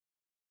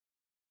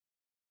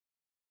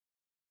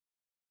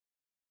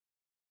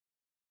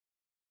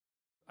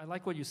I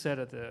like what you said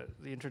at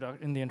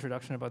in the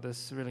introduction about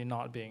this really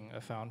not being a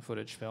found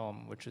footage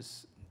film, which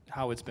is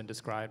how it's been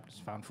described as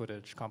found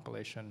footage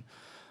compilation.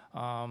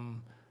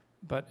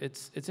 But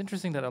it's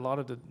interesting that a lot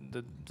of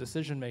the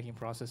decision-making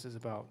process is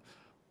about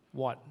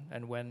what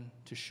and when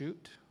to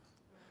shoot,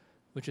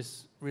 which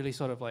is really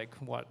sort of like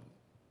what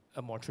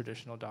a more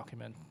traditional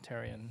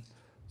documentarian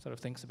sort of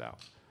thinks about.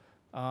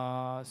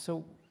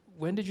 So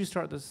when did you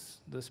start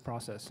this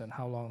process, and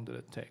how long did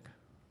it take?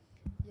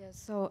 Yeah,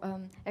 so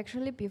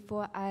actually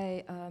before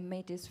I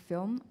made this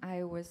film,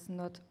 I was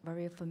not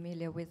very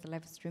familiar with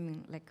live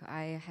streaming. Like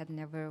I had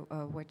never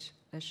watched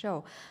the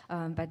show.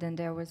 But then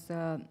there was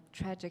a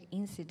tragic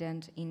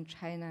incident in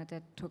China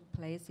that took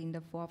place in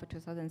the fall of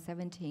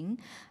 2017.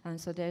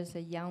 So there's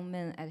a young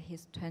man at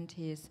his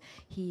 20s.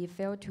 He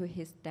fell to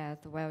his death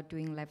while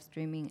doing live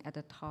streaming at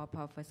the top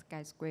of a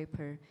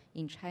skyscraper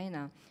in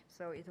China.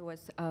 So it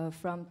was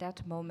from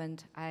that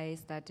moment I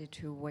started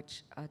to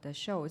watch the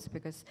shows,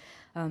 because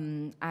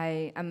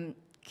I am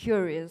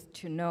curious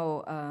to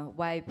know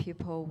why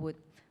people would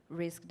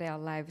risk their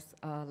lives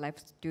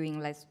doing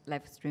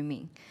live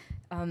streaming.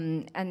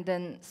 And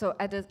then, so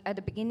at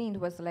the beginning,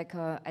 it was like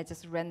I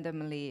just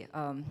randomly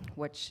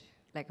watch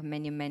like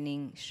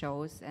many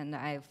shows, and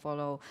I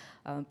follow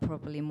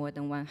probably more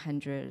than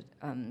 100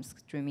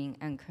 streaming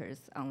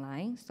anchors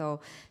online. So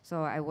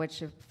I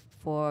watch it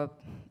for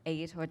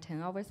 8 or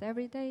 10 hours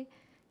every day.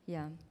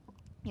 Yeah,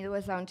 it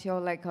was until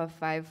like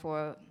 5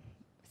 or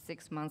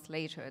 6 months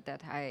later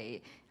that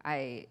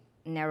I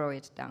narrow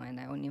it down, and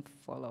I only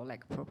follow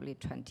like probably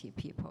 20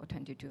 people,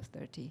 20 to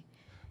 30.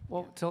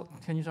 Well,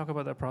 can you talk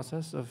about that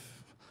process of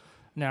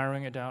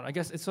narrowing it down? I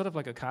guess it's sort of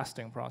like a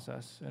casting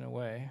process in a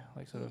way,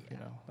 like sort of, you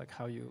know, like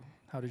how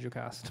did you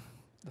cast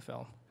the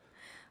film?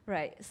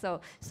 Right.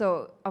 So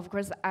of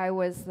course I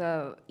was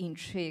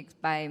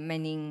intrigued by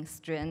many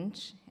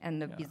strange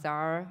and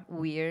bizarre,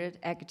 weird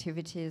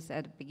activities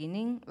at the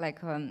beginning, like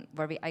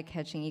very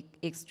eye-catching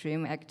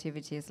extreme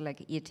activities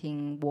like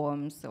eating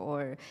worms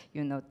or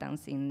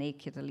dancing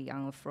nakedly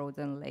on a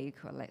frozen lake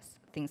or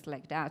things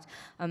like that.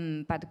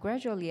 But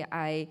gradually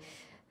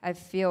I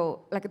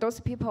feel like those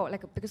people,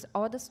 because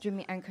all the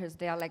streaming anchors,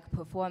 they are like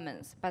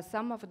performance, but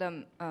some of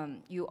them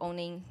you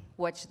only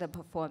watch the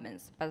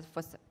performance, but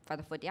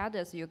for the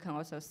others you can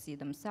also see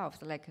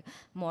themselves, like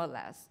more or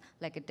less,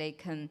 like they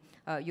can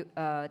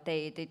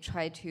they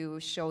try to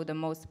show the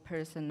most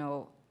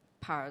personal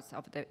parts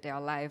of their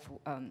life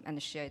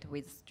and share it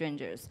with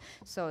strangers.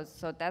 So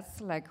that's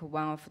like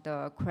one of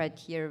the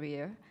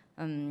criteria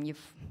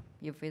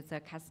if it's a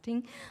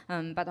casting.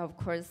 But of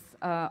course,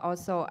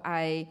 also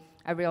I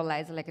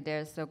realized like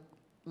there's a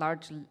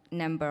large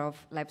number of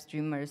live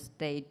streamers.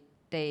 They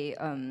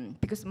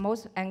because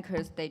most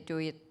anchors, they do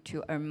it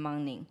to earn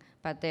money,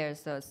 but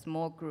there's a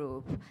small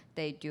group,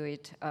 they do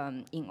it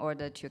in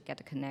order to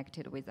get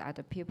connected with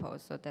other people.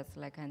 So that's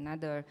like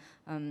another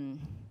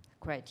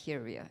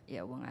criteria.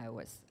 Yeah, when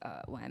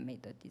I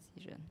made the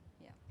decision.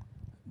 Yeah.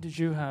 Did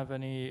you have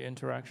any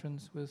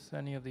interactions with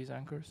any of these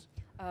anchors?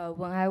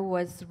 When I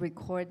was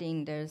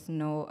recording, there's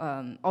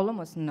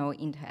almost no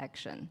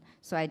interaction.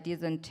 So I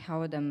didn't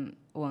tell them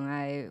when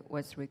I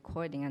was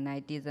recording, and I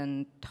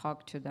didn't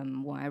talk to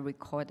them when I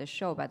record the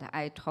show, but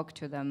I talked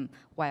to them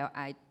while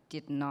I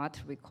did not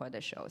record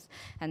the shows.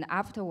 And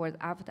afterwards,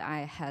 after I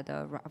had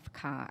a rough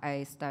cut,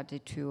 I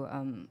started to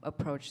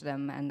approach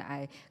them, and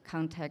I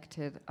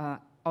contacted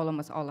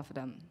almost all of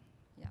them.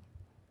 Yeah.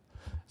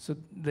 So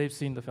they've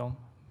seen the film?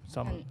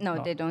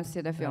 No, they don't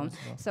see the film.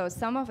 So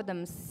some of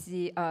them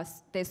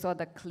they saw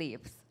the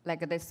clips,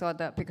 like they saw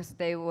because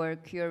they were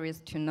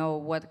curious to know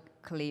what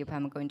clip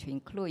I'm going to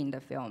include in the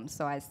film.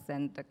 So I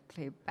sent the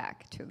clip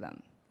back to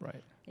them.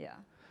 Right. Yeah.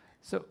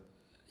 So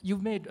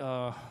you've made,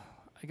 I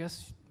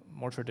guess,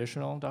 more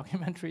traditional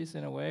documentaries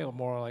in a way, or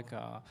more like,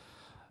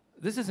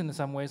 this is in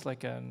some ways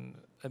like a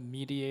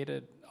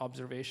mediated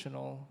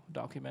observational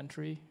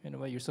documentary in a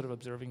way. You're sort of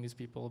observing these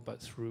people, but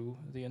through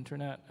the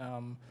internet.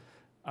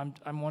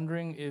 I'm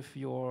wondering if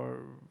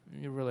your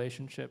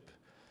relationship,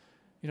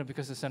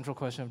 because the central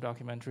question of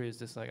documentary is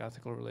this like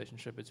ethical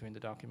relationship between the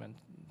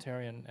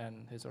documentarian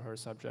and his or her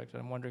subject. And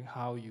I'm wondering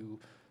how you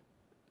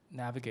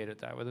navigated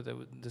that, whether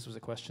this was a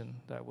question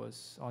that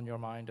was on your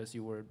mind as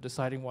you were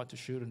deciding what to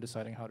shoot and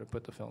deciding how to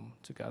put the film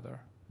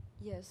together.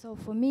 Yeah, so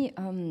for me,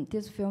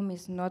 this film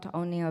is not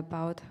only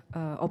about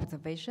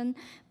observation,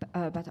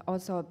 but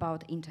also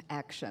about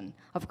interaction.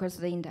 Of course,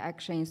 the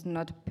interaction is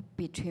not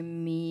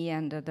between me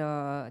and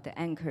the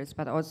anchors,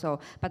 but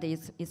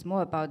it's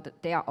more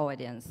about their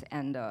audience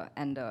and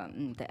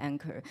the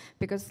anchor.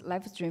 Because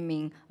live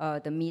streaming,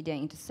 the media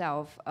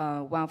itself,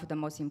 one of the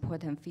most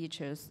important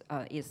features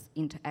is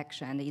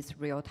interaction, and it's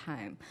real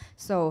time.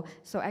 So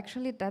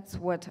actually, that's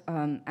what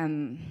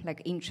I'm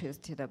like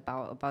interested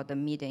about the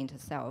media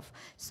itself.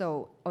 So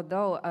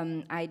although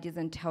I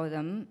didn't tell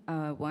them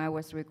when I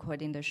was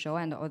recording the show,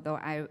 and although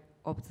I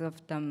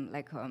observed them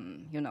like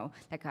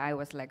like I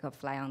was like a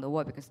fly on the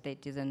wall because they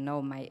didn't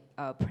know my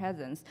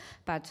presence,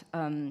 but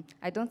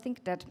I don't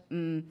think that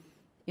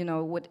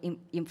would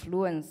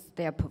influence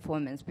their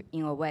performance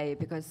in a way,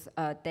 because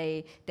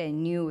they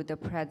knew the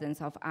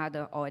presence of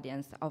other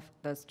audience, of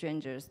the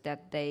strangers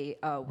that they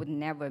would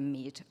never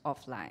meet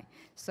offline.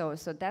 So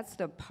that's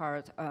the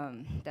part,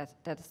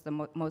 that's the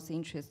most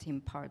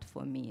interesting part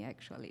for me,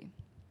 actually.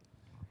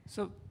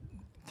 So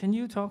can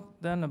you talk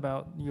then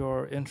about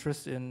your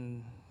interest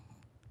in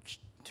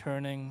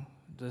turning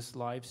this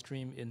live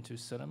stream into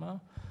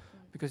cinema?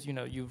 Because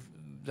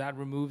that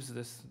removes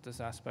this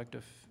aspect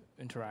of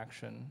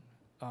interaction,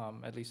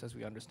 at least as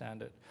we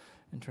understand it,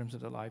 in terms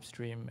of the live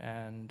stream,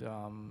 and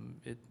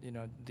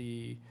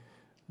the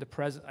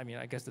present. I mean,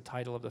 I guess the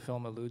title of the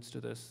film alludes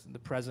to this: the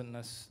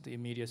presentness, the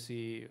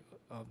immediacy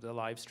of the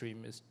live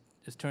stream is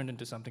turned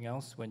into something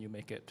else when you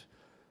make it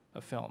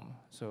a film.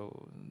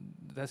 So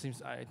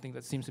I think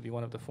that seems to be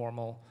one of the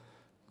formal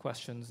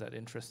questions that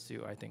interests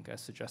you, I think,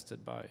 as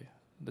suggested by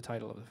the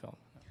title of the film.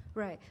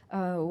 Right.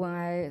 When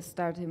I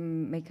started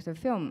making the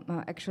film,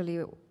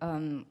 actually,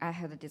 I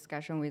had a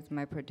discussion with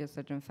my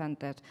producer, John Fan,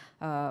 that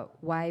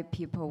why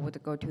people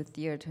would go to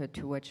theater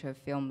to watch a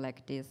film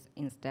like this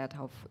instead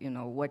of,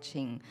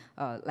 watching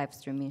live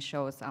streaming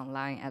shows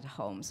online at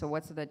home. So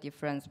what's the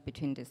difference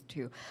between these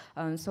two?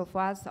 So for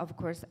us, of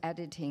course,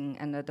 editing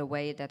and the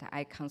way that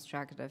I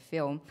construct the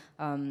film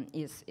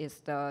is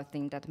the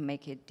thing that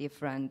make it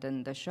different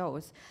than the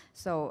shows.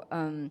 So.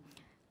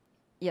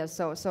 Yeah,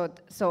 so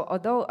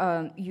although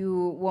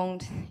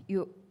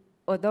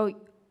although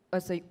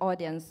as an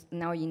audience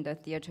now in the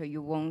theater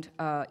you won't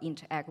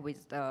interact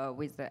with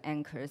the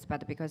anchors,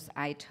 but because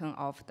I turn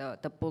off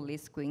the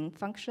bullet screen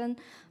function,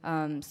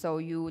 so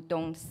you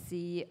don't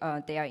see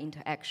their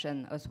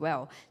interaction as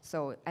well.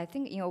 So I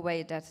think in a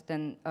way that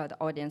then the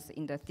audience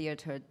in the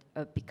theater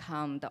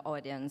become the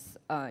audience,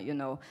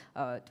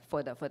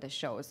 for the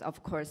shows.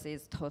 Of course,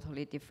 it's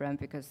totally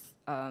different because.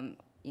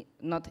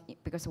 Not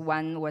because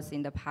one was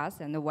in the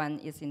past and the one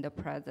is in the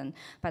present,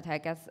 but I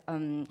guess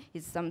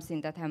it's something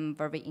that I'm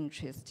very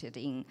interested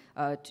in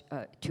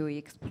to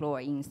explore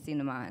in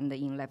cinema and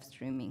in live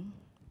streaming.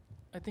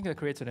 I think that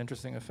creates an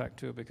interesting effect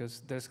too,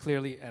 because there's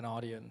clearly an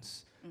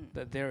audience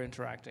that they're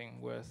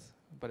interacting with,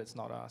 but it's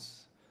not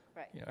us.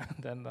 Right.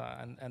 Then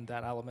and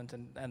that element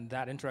and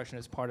that interaction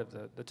is part of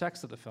the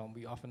text of the film.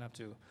 We often have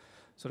to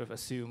sort of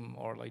assume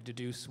or like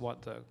deduce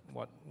what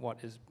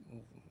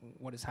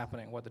is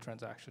happening, what the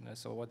transaction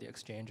is, or what the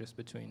exchange is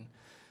between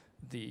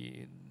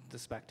the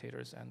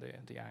spectators and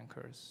the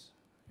anchors.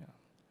 Yeah.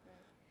 Right.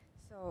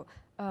 So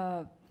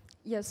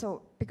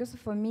so because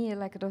for me,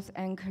 like those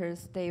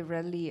anchors, they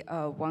really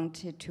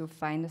wanted to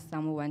find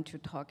someone to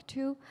talk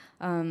to,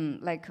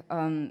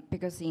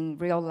 because in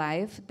real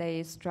life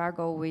they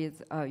struggle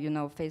with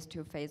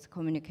face-to-face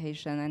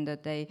communication, and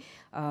that they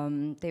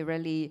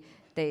really.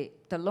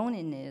 The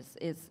loneliness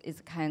is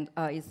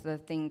the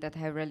thing that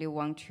I really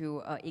want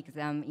to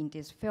examine in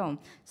this film.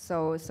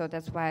 So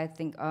that's why I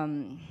think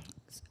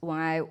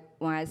when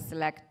I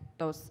select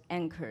those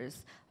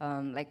anchors,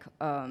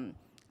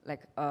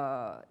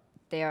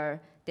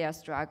 their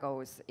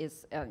struggles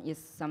is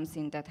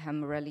something that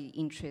I'm really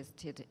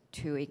interested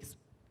to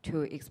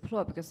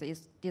explore, because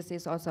this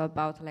is also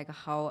about like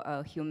how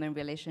a human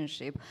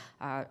relationship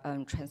are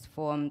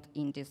transformed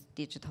in this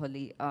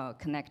digitally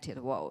connected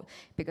world,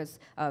 because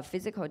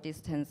physical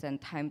distance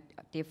and time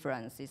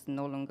difference is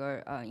no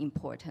longer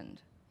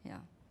important. Yeah.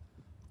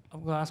 I'm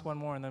going to ask one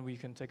more and then we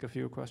can take a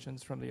few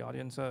questions from the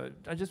audience.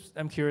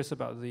 I'm curious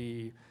about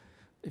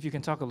if you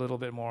can talk a little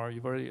bit more,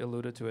 you've already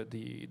alluded to it,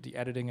 the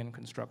editing and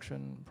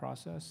construction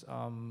process,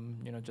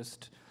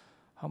 just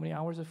how many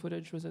hours of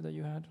footage was it that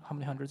you had? How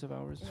many hundreds of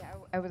hours? Yeah,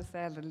 I would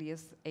say at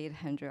least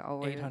 800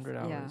 hours. 800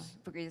 hours. Yeah,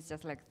 because it's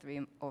just like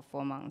 3 or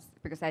 4 months,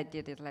 because I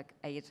did it like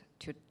 8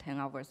 to 10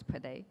 hours per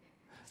day.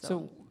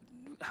 So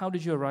how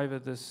did you arrive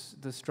at this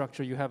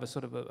structure? You have a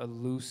sort of a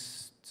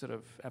loose sort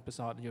of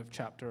episode. You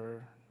have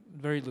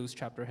very loose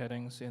chapter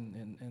headings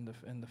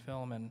in the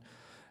film,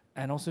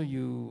 and also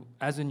you,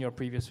 as in your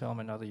previous film,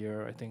 Another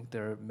Year, I think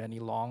there are many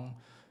long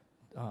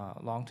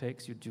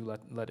takes. You do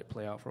let it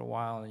play out for a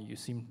while, and you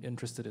seem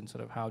interested in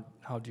sort of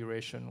how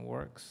duration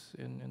works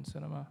in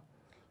cinema.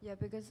 Yeah,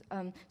 because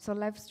so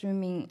live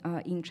streaming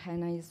in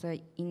China is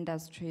an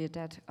industry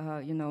that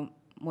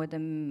more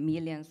than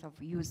millions of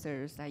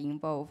users are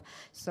involved.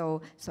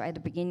 So at the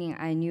beginning,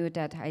 I knew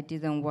that I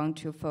didn't want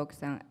to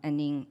focus on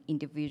any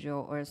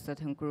individual or a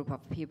certain group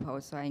of people.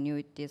 So I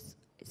knew this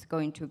is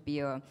going to be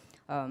a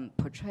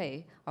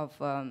portray of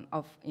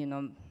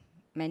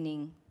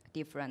many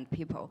different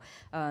people.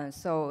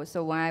 So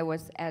when I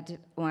was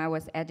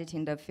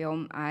editing the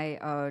film,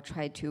 I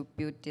tried to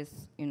build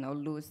this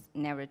loose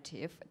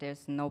narrative.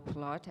 There's no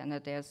plot and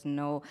there's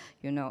no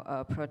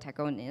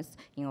protagonist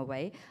in a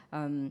way.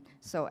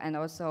 So and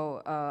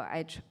also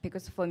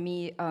because for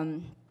me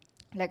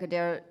like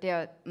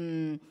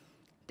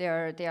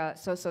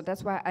So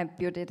that's why I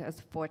built it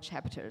as 4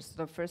 chapters.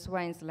 The first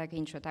one is like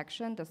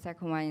introduction. The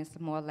second one is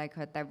more like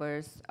a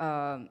diverse,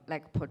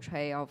 like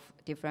portray of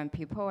different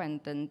people, and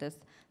then this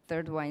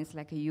third one is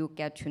like you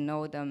get to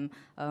know them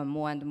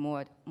more and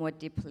more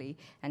deeply,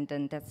 and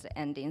then that's the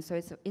ending. So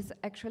it's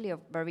actually a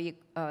very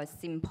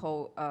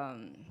simple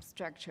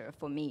structure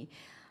for me.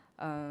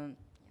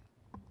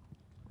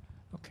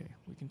 Okay,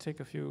 we can take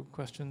a few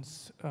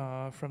questions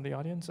from the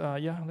audience.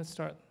 Yeah, let's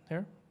start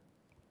here.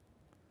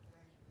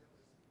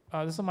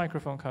 There's a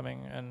microphone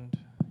coming, and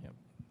yeah,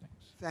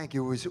 thanks. Thank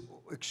you. It was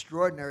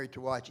extraordinary to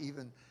watch,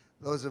 even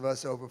those of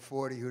us over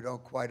 40 who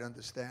don't quite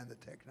understand the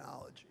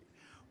technology.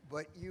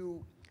 But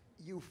you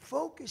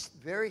focused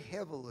very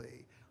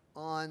heavily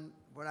on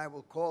what I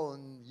will call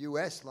in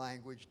US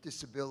language,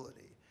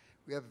 disability.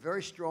 We have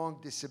very strong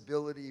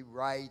disability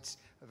rights,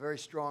 a very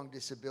strong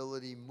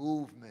disability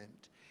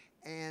movement,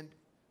 and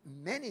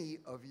many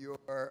of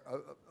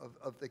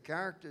of the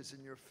characters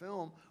in your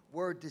film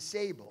were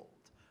disabled.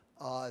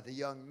 The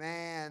young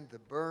man, the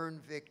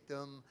burn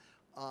victim.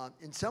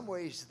 In some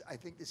ways, I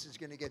think this is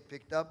going to get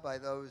picked up by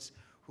those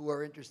who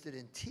are interested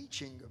in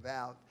teaching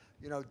about,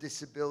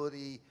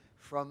 disability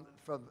from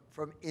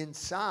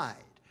inside.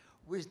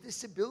 Was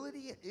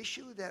disability an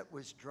issue that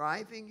was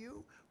driving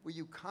you? Were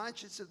you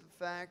conscious of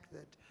the fact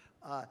that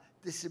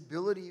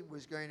disability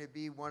was going to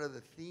be one of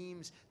the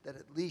themes that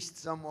at least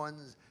some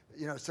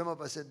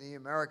of us in the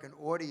American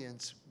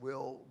audience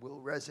will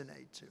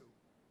resonate to?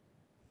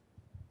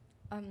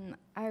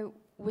 I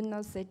would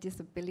not say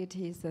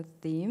disability is a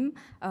theme,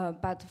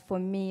 but for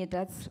me,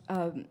 that's.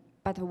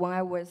 But when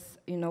I was,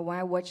 when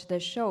I watched the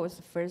shows,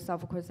 first,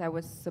 of course, I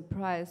was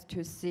surprised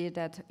to see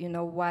that,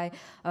 why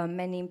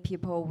many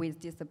people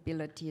with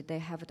disability, they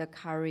have the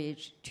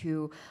courage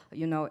to,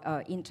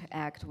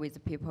 interact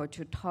with people,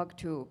 to talk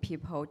to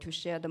people, to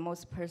share the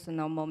most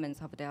personal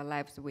moments of their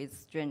lives with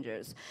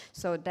strangers.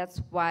 So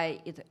that's why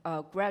it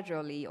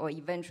gradually or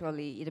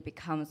eventually it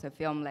becomes a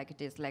film like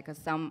this, not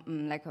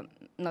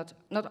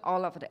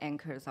all of the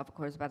anchors, of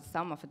course, but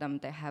some of them,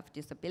 they have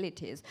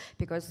disabilities,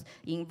 because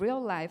in real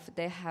life,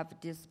 they have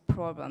this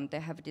problem,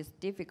 they have this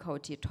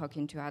difficulty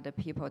talking to other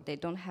people. They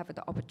don't have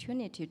the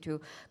opportunity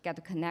to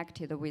get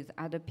connected with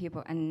other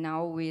people. And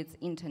now with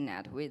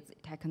internet, with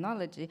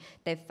technology,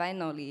 they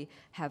finally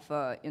have,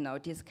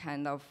 this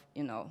kind of,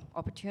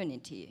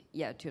 opportunity,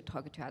 to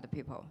talk to other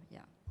people,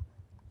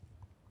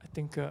 I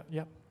think,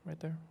 yeah, right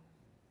there.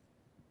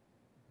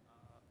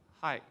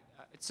 Hi,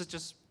 it's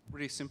just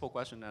really simple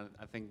question that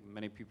I think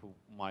many people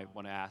might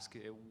want to ask.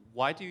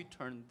 Why do you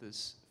turn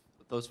those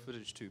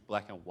footage to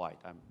black and white?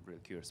 I'm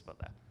really curious about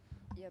that.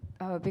 Yep.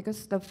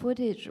 Because the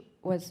footage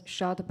was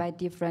shot by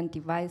different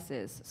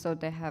devices, so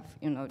they have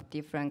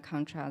different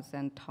contrasts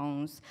and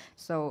tones.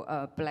 So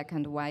black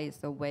and white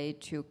is a way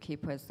to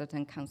keep a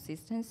certain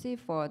consistency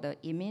for the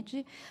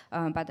image.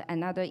 But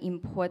another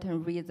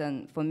important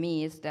reason for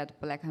me is that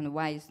black and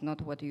white is not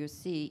what you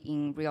see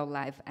in real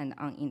life and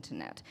on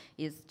internet.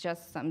 It's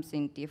just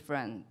something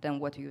different than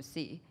what you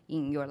see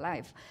in your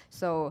life.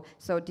 So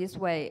this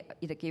way,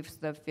 it gives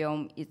the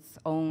film its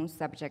own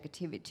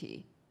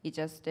subjectivity.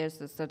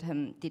 There's a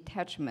certain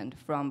detachment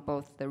from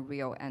both the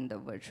real and the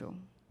virtual.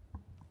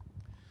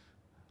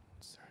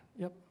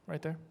 Yep,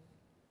 right there.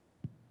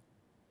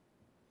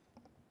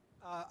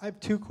 I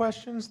have 2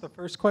 questions. The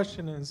first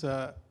question is,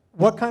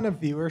 what kind of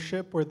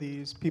viewership were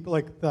these people,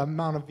 like the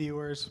amount of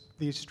viewers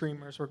these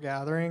streamers were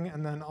gathering?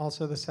 And then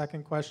also the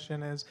second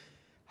question is,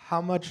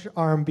 how much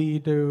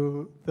RMB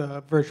do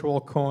the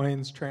virtual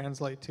coins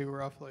translate to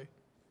roughly?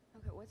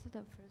 Okay, what's the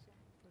first?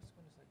 First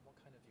one is like what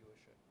kind of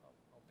viewership? How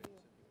big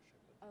is the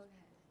viewership? Okay.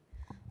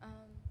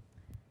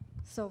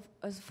 So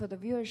as for the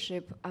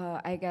viewership,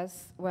 I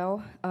guess,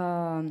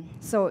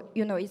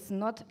 it's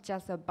not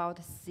just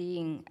about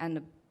seeing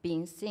and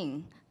being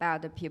seen by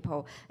other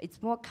people. It's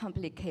more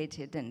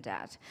complicated than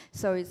that.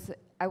 So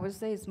I would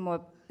say it's more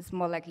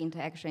like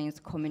interaction, it's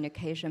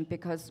communication,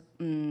 because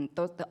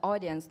the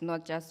audience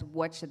not just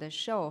watch the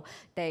show,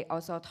 they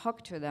also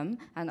talk to them,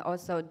 and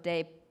also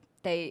they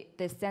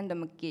send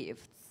them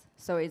gifts.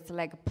 So it's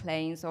like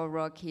planes or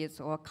rockets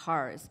or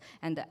cars,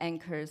 and the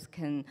anchors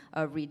can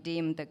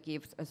redeem the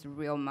gifts as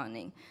real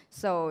money.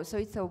 So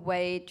it's a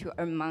way to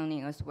earn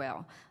money as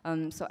well.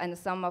 And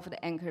some of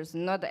the anchors,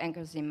 not the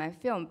anchors in my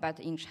film, but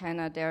in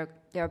China, there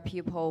are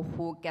people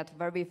who get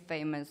very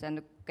famous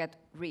and get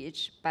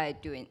rich by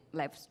doing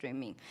live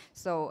streaming.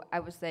 So I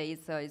would say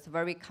it's a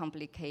very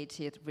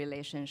complicated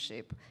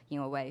relationship in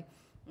a way,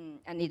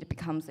 and it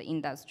becomes an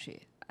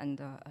industry.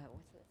 And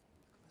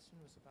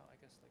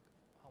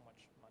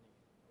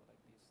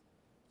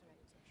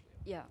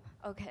yeah,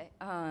 okay.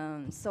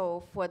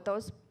 So for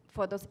those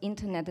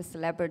internet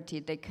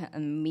celebrities, they can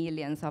earn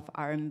millions of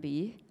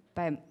RMB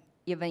by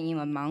even in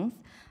a month.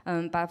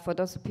 But for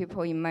those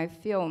people in my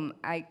film,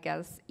 I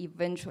guess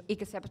eventually,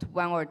 except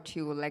 1 or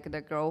 2, like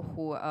the girl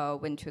who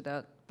went to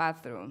the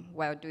bathroom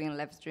while doing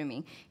live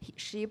streaming,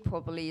 she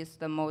probably is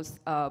the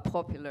most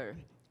popular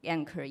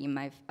anchor in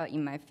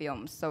my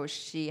film. So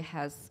she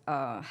has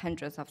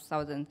hundreds of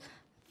thousands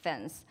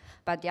fans.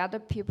 But the other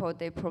people,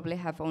 they probably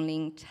have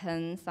only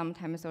 10,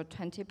 sometimes or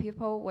 20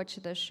 people watch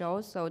the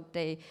show, so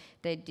they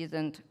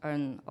didn't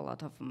earn a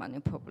lot of money,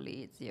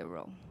 probably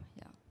 0.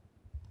 Yeah.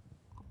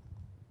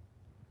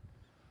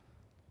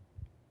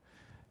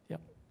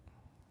 Yep.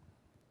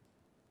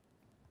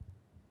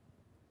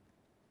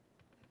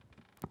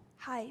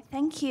 Hi,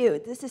 thank you.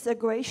 This is a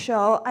great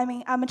show. I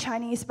mean, I'm a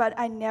Chinese, but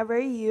I never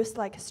used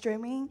like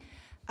streaming.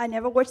 I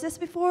never watched this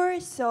before,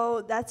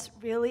 so that's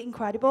really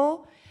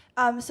incredible.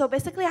 So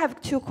basically, I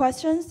have 2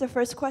 questions. The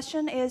first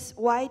question is,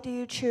 why do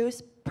you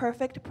choose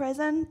Perfect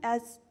Present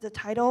as the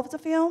title of the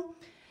film?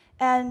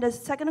 And the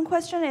second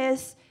question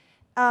is,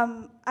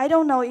 I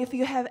don't know if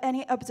you have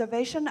any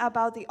observation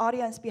about the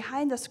audience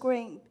behind the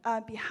screen,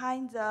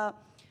 behind the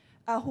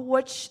who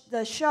watch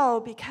the show,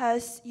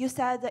 because you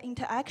said the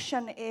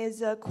interaction is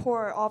the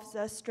core of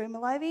the stream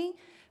living,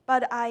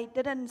 but I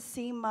didn't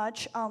see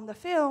much on the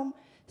film.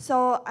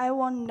 So I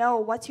want to know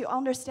what's your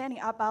understanding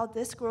about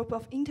this group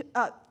of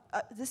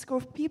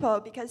people,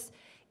 because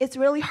it's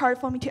really hard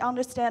for me to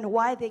understand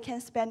why they can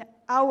spend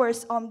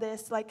hours on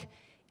this. Like,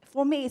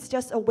 for me, it's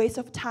just a waste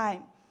of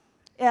time.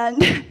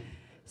 And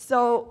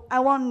so I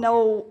want to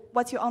know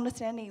what's your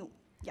understanding.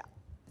 Yeah,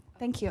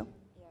 thank you.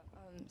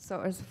 So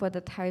as for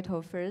the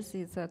title first,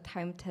 it's a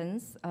time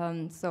tense.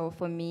 So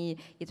for me,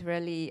 it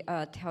really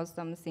tells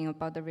something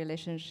about the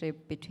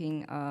relationship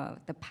between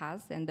the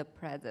past and the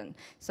present.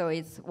 So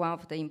it's one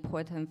of the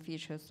important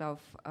features of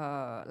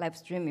live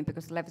streaming,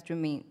 because live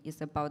streaming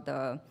is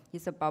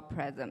about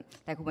present.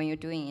 Like when you're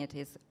doing it,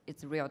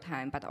 it's real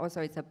time, but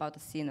also it's about the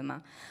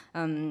cinema.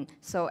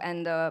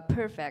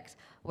 Perfect.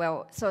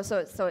 Well,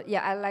 so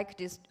yeah, I like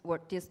these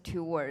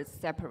 2 words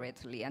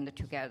separately and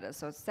together.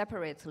 So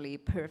separately,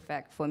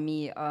 perfect for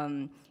me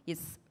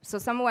is, so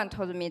someone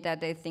told me that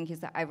they think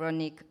it's an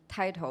ironic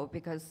title,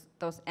 because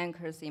those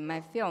anchors in my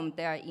film,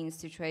 they are in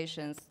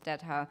situations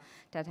that are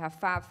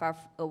far, far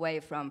away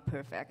from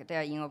perfect. They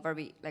are in a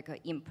very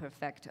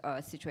imperfect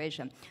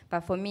situation.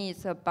 But for me,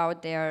 it's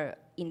about their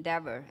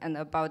endeavor and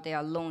about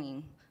their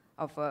longing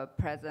of a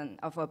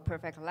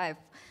perfect life.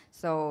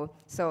 So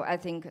I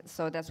think,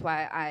 so that's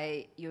why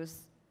I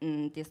use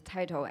this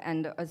title.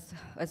 And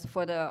as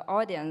for the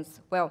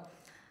audience, well,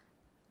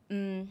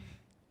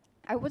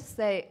 I would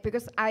say,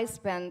 because I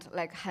spent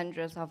like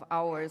hundreds of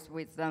hours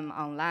with them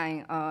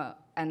online,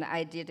 and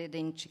I did it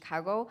in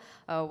Chicago,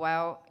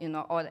 while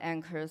all the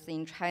anchors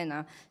in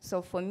China.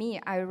 So for me,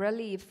 I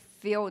really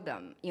feel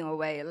them in a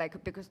way,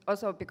 because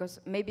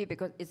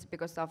it's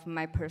because of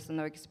my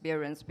personal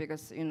experience,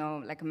 because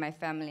like my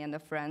family and the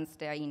friends,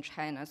 they are in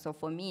China. So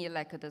for me,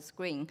 like the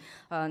screen,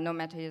 no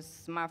matter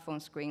it's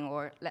smartphone screen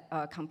or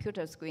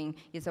computer screen,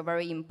 is a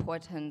very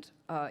important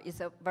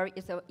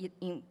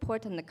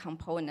important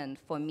component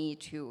for me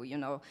to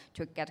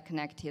to get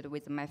connected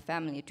with my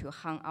family, to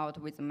hang out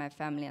with my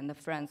family and the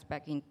friends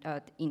back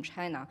in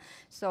China.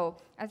 So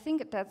I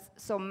think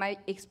so my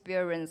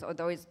experience,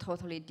 although it's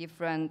totally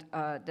different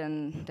than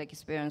the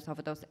experience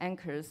of those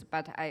anchors,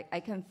 but I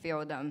can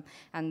feel them.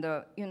 And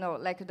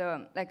like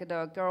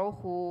the girl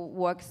who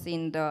works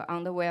in the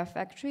underwear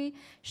factory,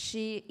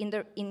 she in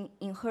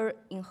her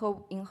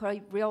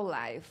real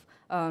life,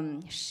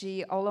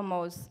 she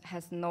almost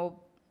has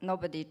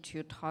nobody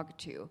to talk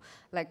to.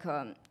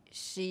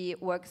 She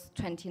works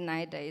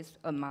 29 days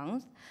a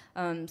month.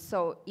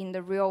 So in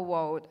the real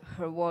world,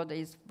 her world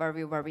is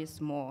very, very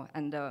small,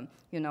 and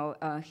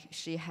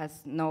she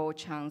has no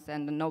chance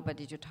and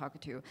nobody to talk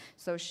to.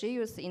 So she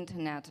uses the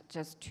internet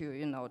just to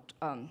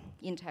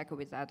interact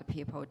with other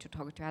people, to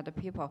talk to other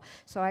people.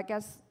 So I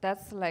guess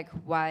that's like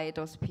why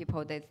those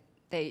people,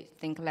 they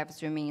think live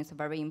streaming is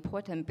very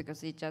important,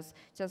 because it just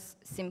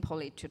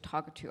simply to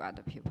talk to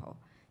other people.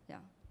 Yeah.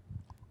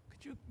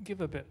 Could you give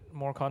a bit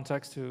more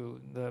context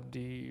to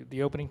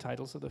the opening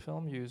titles of the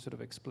film? You sort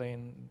of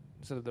explain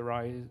sort of the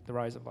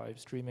rise of live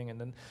streaming,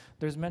 and then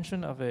there's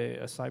mention of a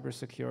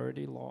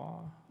cybersecurity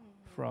law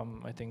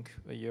from, I think,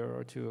 a year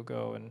or 2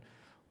 ago, and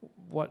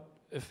what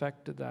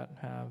effect did that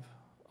have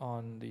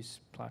on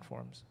these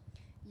platforms?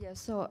 Yeah,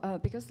 so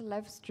because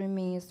live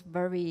streaming is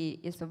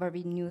a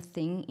very new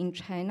thing in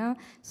China,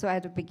 so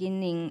at the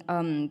beginning,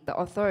 the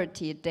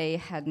authority, they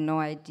had no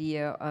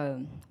idea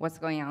what's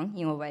going on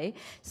in a way.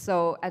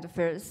 So at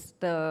first,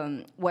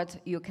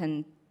 what you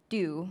can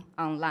do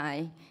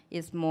online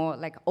is more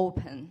like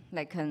open,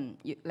 like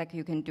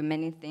you can do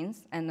many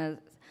things,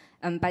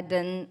 but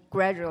then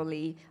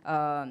gradually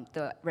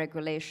the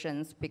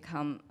regulations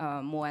become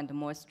more and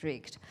more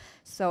strict.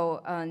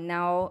 So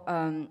now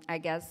I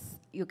guess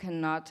you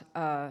cannot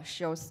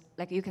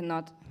you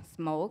cannot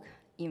smoke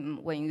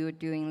when you're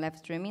doing live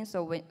streaming.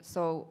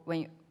 So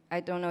when I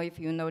don't know if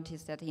you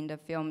noticed that in the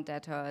film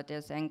that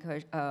there's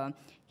anchor,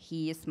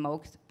 he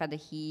smoked, but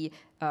he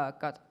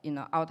got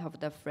out of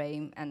the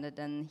frame, and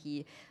then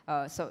he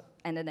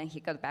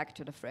got back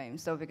to the frame.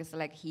 So because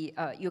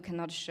you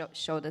cannot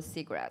show the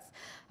cigarettes.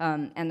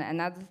 And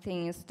another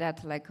thing is that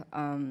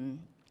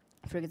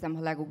for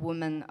example, like a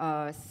woman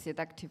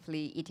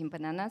seductively eating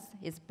bananas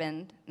is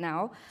banned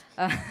now,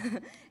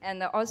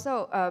 and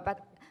also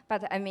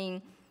but I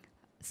mean.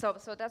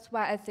 So that's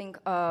why I think,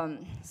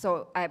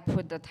 so I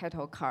put the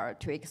title card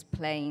to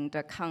explain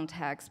the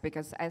context,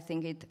 because I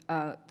think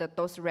that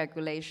those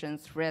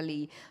regulations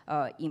really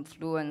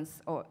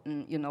influence or,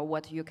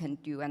 what you can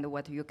do and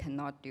what you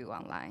cannot do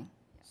online.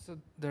 So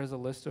there's a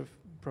list of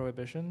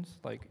prohibitions,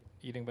 like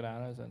eating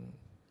bananas and...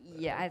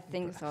 Yeah, I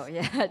think so,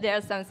 yeah,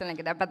 there's something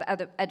like that, but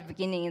at the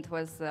beginning it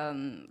was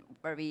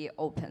very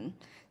open.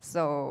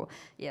 So,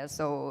 yeah,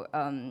 so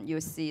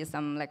you see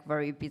some like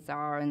very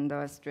bizarre and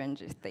strange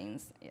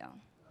things, yeah.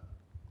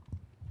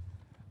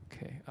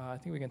 Okay, I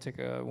think we can take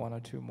one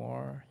or two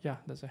more. Yeah,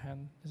 there's a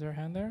hand. Is there a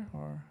hand there?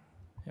 Or,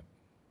 yep.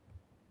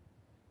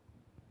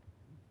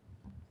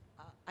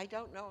 I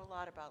don't know a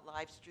lot about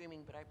live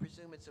streaming, but I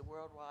presume it's a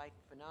worldwide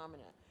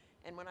phenomena.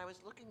 And when I was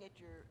looking at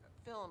your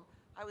film,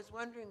 I was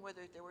wondering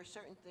whether there were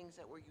certain things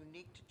that were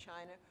unique to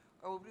China,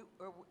 or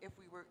if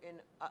we were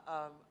in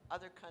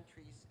other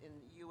countries in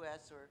the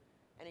U.S. or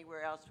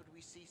anywhere else, would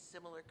we see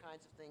similar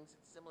kinds of things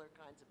and similar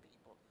kinds of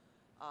people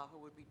who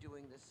would be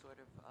doing this sort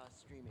of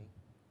streaming?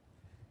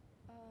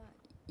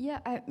 Yeah,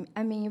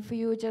 I mean, if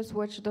you just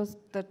watch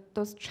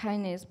those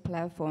Chinese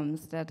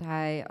platforms that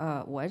I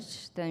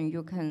watch, then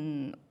you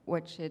can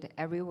watch it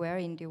everywhere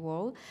in the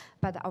world.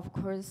 But of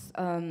course,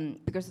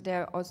 because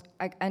there are also,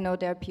 I know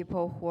there are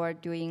people who are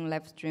doing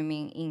live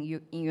streaming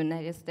in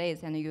United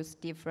States and use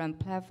different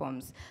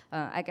platforms.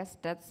 I guess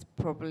that's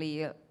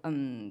probably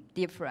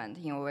different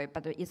in a way,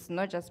 but it's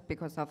not just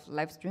because of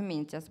live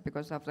streaming, just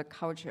because of the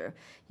culture.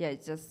 Yeah,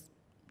 it's just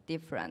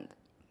different.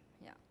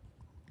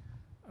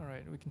 All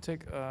right, we can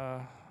take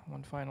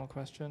one final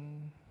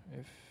question,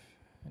 if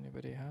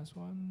anybody has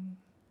one.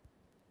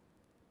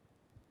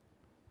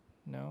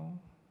 No?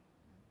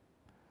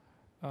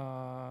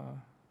 All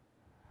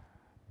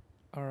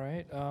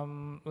right,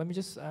 let me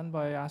just end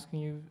by asking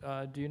you,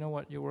 do you know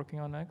what you're working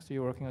on next? Are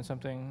you working on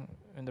something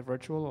in the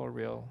virtual or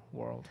real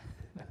world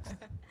next?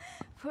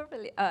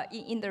 Probably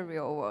in the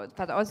real world,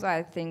 but also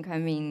I think, I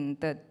mean,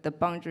 the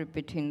boundary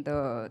between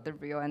the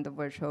real and the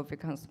virtual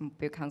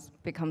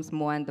becomes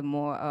more and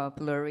more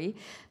blurry.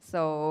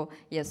 So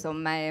yeah, so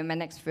my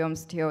next film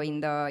is still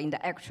in the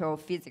actual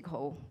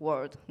physical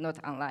world,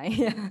 not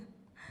online.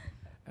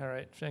 All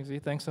right,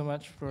 Shengze, thanks so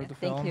much for the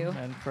film thank you.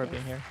 and for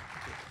being here.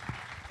 Thank you.